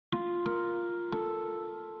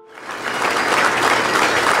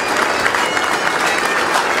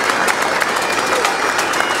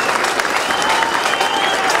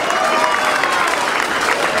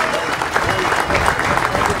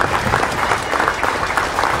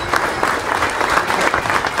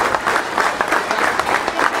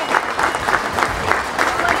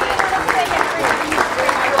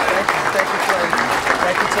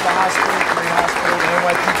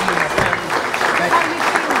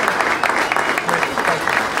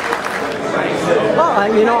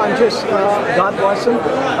You know, I'm just, God bless him.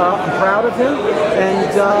 I'm proud of him, and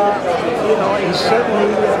you know, he certainly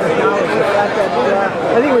acknowledged the fact that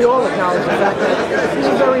I think we all acknowledge the fact that he's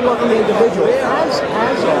a very lucky individual, as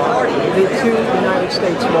are the two United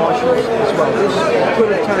States Marshals as well. This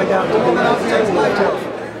could have turned out to be tough.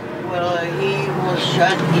 Well, he was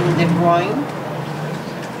shot in the groin,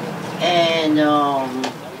 and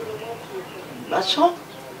that's all.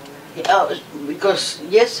 Because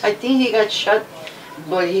yes, I think he got shot,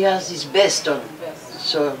 but he has his vest on.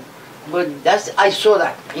 So, but I saw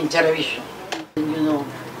that in television. You know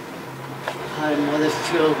how a mother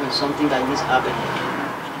feels when something like this happens.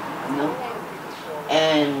 You know,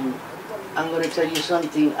 and I'm going to tell you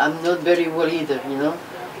something. I'm not very well either. You know,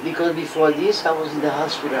 because before this I was in the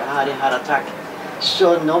hospital. I had a heart attack.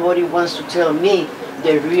 So nobody wants to tell me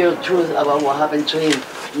the real truth about what happened to him.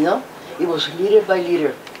 You know, it was little by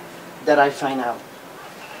little that I find out.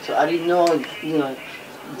 So I didn't know, you know,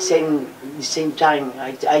 the same time.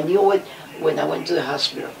 I knew it when I went to the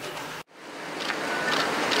hospital.